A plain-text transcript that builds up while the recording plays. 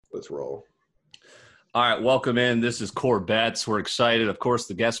Let's roll. All right, welcome in. This is Core Bets. We're excited. Of course,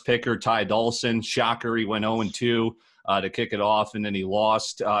 the guest picker, Ty Dawson. Shocker, he went 0-2 to kick it off, and then he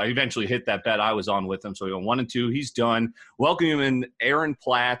lost. He eventually hit that bet I was on with him, so he went 1-2. He's done. Welcome in Aaron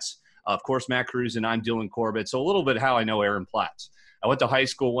Platts. Of course, Matt Cruz, and I'm Dylan Corbett. So a little bit how I know Aaron Platts. I went to high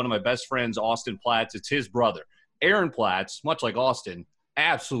school. One of my best friends, Austin Platts, it's his brother. Aaron Platts, much like Austin,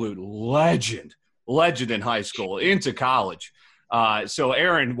 absolute legend in high school, into college. So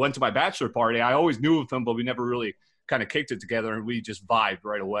Aaron went to my bachelor party. I always knew of him, but we never really kind of kicked it together, and we just vibed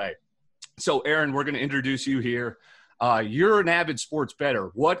right away. So, Aaron, we're going to introduce you here. You're an avid sports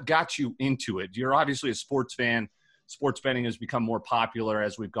bettor. What got you into it? You're obviously a sports fan. Sports betting has become more popular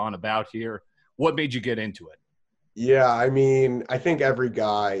as we've gone about here. What made you get into it? Yeah, I mean, I think every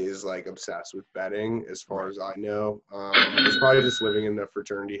guy is like obsessed with betting as far as I know. It's probably just living in the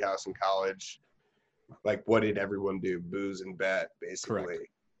fraternity house in college. Like, what did everyone do? Booze and bet, basically.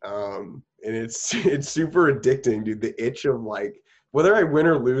 Correct. And it's super addicting, dude. The itch of, like, whether I win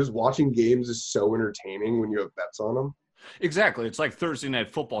or lose, watching games is so entertaining when you have bets on them. Exactly. It's like Thursday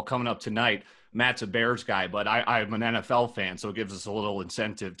Night Football coming up tonight. Matt's a Bears guy, but I'm an NFL fan, so it gives us a little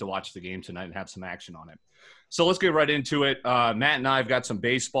incentive to watch the game tonight and have some action on it. So let's get right into it. Matt and I have got some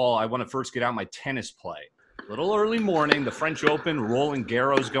baseball. I want to first get out my tennis play. Little early morning, the French Open, Roland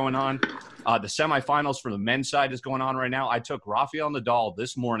Garros going on. The semifinals for the men's side is going on right now. I took Rafael Nadal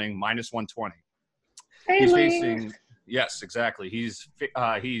this morning, minus 120. He's facing – yes, exactly. He's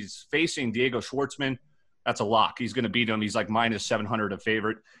facing Diego Schwartzman. That's a lock. He's going to beat him. He's like minus 700 a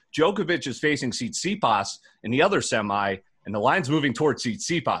favorite. Djokovic is facing Tsitsipas in the other semi, and the line's moving towards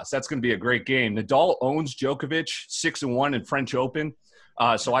Tsitsipas. That's going to be a great game. Nadal owns Djokovic 6-1 in French Open.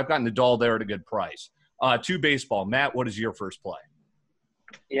 So I've got Nadal there at a good price. To baseball. Matt, what is your first play?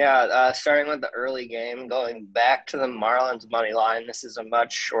 Yeah, starting with the early game, going back to the Marlins money line. This is a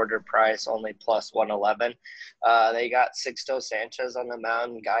much shorter price, only plus 111. They got Sixto Sanchez on the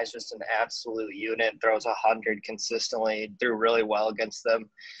mound. Guy's just an absolute unit, throws 100 consistently, threw really well against them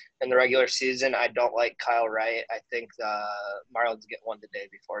in the regular season. I don't like Kyle Wright. I think the Marlins get one today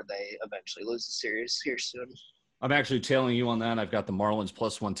before they eventually lose the series here soon. I'm actually tailing you on that. I've got the Marlins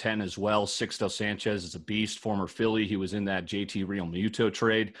plus 110 as well. Sixto Sanchez is a beast, former Philly. He was in that JT Realmuto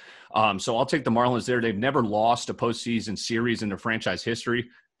trade. So I'll take the Marlins there. They've never lost a postseason series in their franchise history.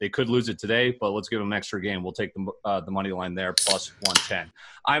 They could lose it today, but let's give them an extra game. We'll take the money line there, plus 110.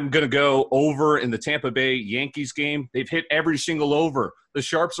 I'm going to go over in the Tampa Bay Yankees game. They've hit every single over. The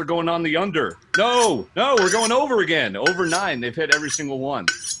Sharps are going on the under. No, we're going over again. Over 9. They've hit every single one.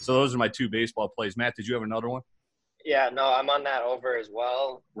 So those are my two baseball plays. Matt, did you have another one? Yeah, no, I'm on that over as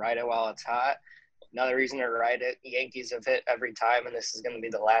well. Ride it while it's hot. Another reason to ride it, Yankees have hit every time, and this is going to be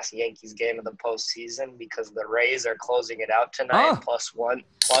the last Yankees game of the postseason because the Rays are closing it out tonight, plus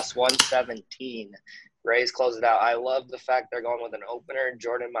 117. Rays close it out. I love the fact they're going with an opener.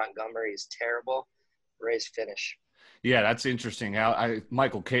 Jordan Montgomery is terrible. Rays finish. Yeah, that's interesting.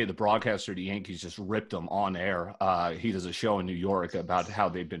 Michael Kay, the broadcaster of the Yankees, just ripped them on air. He does a show in New York about how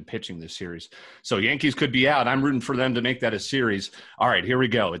they've been pitching this series. So Yankees could be out. I'm rooting for them to make that a series. All right, here we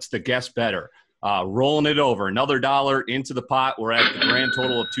go. It's the guest better. Rolling it over. Another $1 into the pot. We're at the grand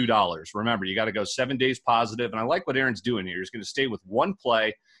total of $2. Remember, you got to go 7 days positive. And I like what Aaron's doing here. He's going to stay with one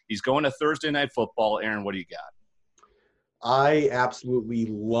play. He's going to Thursday Night Football. Aaron, what do you got? I absolutely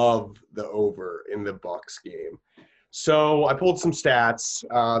love the over in the Bucs game. So I pulled some stats.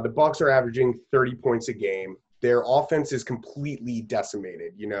 The Bucs are averaging 30 points a game. Their offense is completely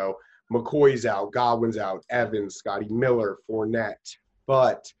decimated. You know, McCoy's out, Godwin's out, Evans, Scotty Miller, Fournette.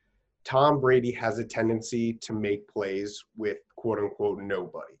 But Tom Brady has a tendency to make plays with quote-unquote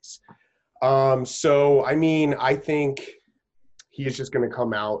nobodies. So, I mean, I think he is just going to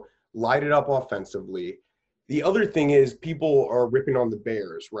come out, light it up offensively. The other thing is people are ripping on the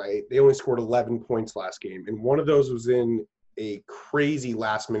Bears, right? They only scored 11 points last game, and one of those was in a crazy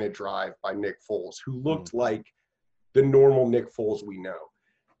last-minute drive by Nick Foles, who looked like the normal Nick Foles we know.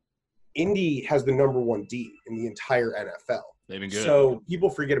 Indy has the number 1 D in the entire NFL. They've been good. So people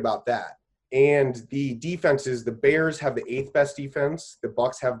forget about that. And the defenses, the Bears have the 8th best defense. The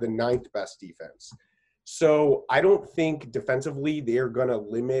Bucs have the 9th best defense. So I don't think defensively they're going to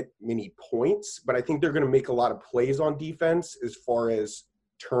limit many points, but I think they're going to make a lot of plays on defense as far as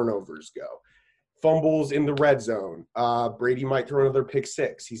turnovers go. Fumbles in the red zone. Brady might throw another pick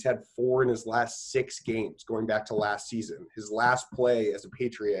 6. He's had 4 in his last 6 games going back to last season. His last play as a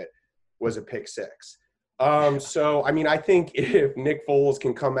Patriot was a pick 6. So, I mean, I think if Nick Foles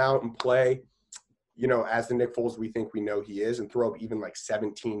can come out and play, you know, as the Nick Foles we think we know he is and throw up even like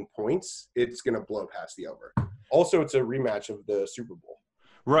 17 points, it's going to blow past the over. Also, it's a rematch of the Super Bowl.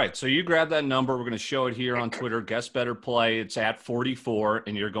 Right. So you grab that number. We're going to show it here on Twitter. Guess Better Play. It's at 44,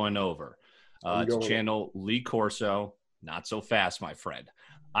 and you're going over. It's channel Lee Corso. Not so fast, my friend.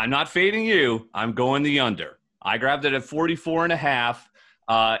 I'm not fading you. I'm going the under. I grabbed it at 44.5.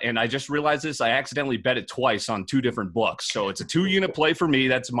 And I just realized this. I accidentally bet it twice on two different books. So it's a 2-unit play for me.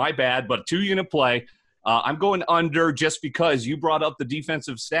 That's my bad, but 2-unit play. I'm going under just because you brought up the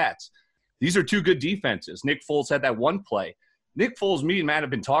defensive stats. These are two good defenses. Nick Foles had that one play. Nick Foles, me and Matt have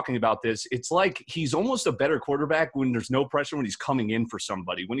been talking about this. It's like he's almost a better quarterback when there's no pressure, when he's coming in for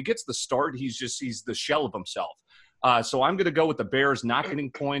somebody. When he gets the start, he's the shell of himself. So I'm going to go with the Bears not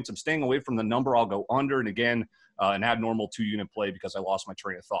getting points. I'm staying away from the number. I'll go under, and again, an abnormal 2-unit play because I lost my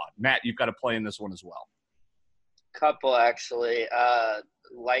train of thought. Matt, you've got to play in this one as well. Couple, actually.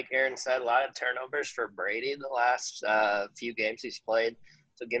 Like Aaron said, a lot of turnovers for Brady the last few games he's played.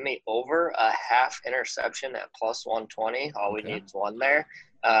 So give me over a half interception at plus 120. All we need is one there.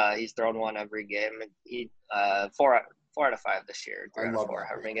 He's thrown one every game. He 4 out of 5 this year, 3 out of 4,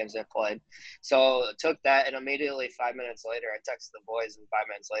 however many games they've played. So took that, and immediately 5 minutes later, I texted the boys, and 5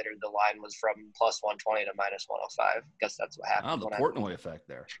 minutes later, the line was from plus 120 to minus 105. Guess that's what happened. Oh, the Portnoy effect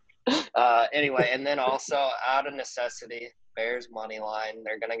there. Anyway, and then also out of necessity, Bears money line.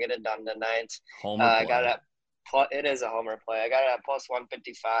 They're gonna get it done tonight. I got it. It is a homer play. I got it at plus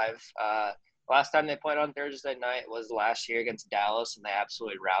 155. Last time they played on Thursday night was last year against Dallas, and they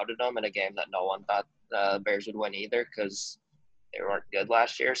absolutely routed them in a game that no one thought the Bears would win either because they weren't good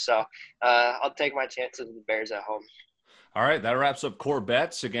last year. So I'll take my chances with the Bears at home. All right, that wraps up Core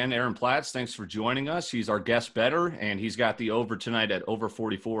Bets. Again, Aaron Platts, thanks for joining us. He's our guest better, and he's got the over tonight at over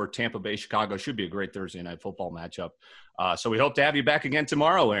 44. Tampa Bay, Chicago should be a great Thursday night football matchup. So we hope to have you back again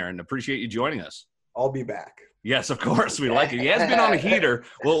tomorrow, Aaron. Appreciate you joining us. I'll be back. Yes, of course. We like it. He has been on a heater.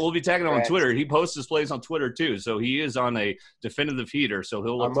 We'll be tagging him on Twitter. He posts his plays on Twitter, too. So he is on a definitive heater. So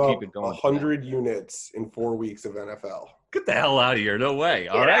he'll look to keep it going. 100 units in 4 weeks of NFL. Get the hell out of here. No way.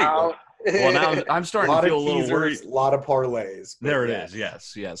 All right. Well, now I'm starting to feel a little worried. A lot of parlays. There it is.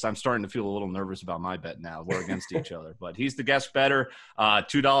 Yes. I'm starting to feel a little nervous about my bet now. We're against each other. But he's the guest better.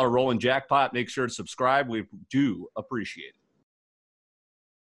 $2 rolling jackpot. Make sure to subscribe. We do appreciate it.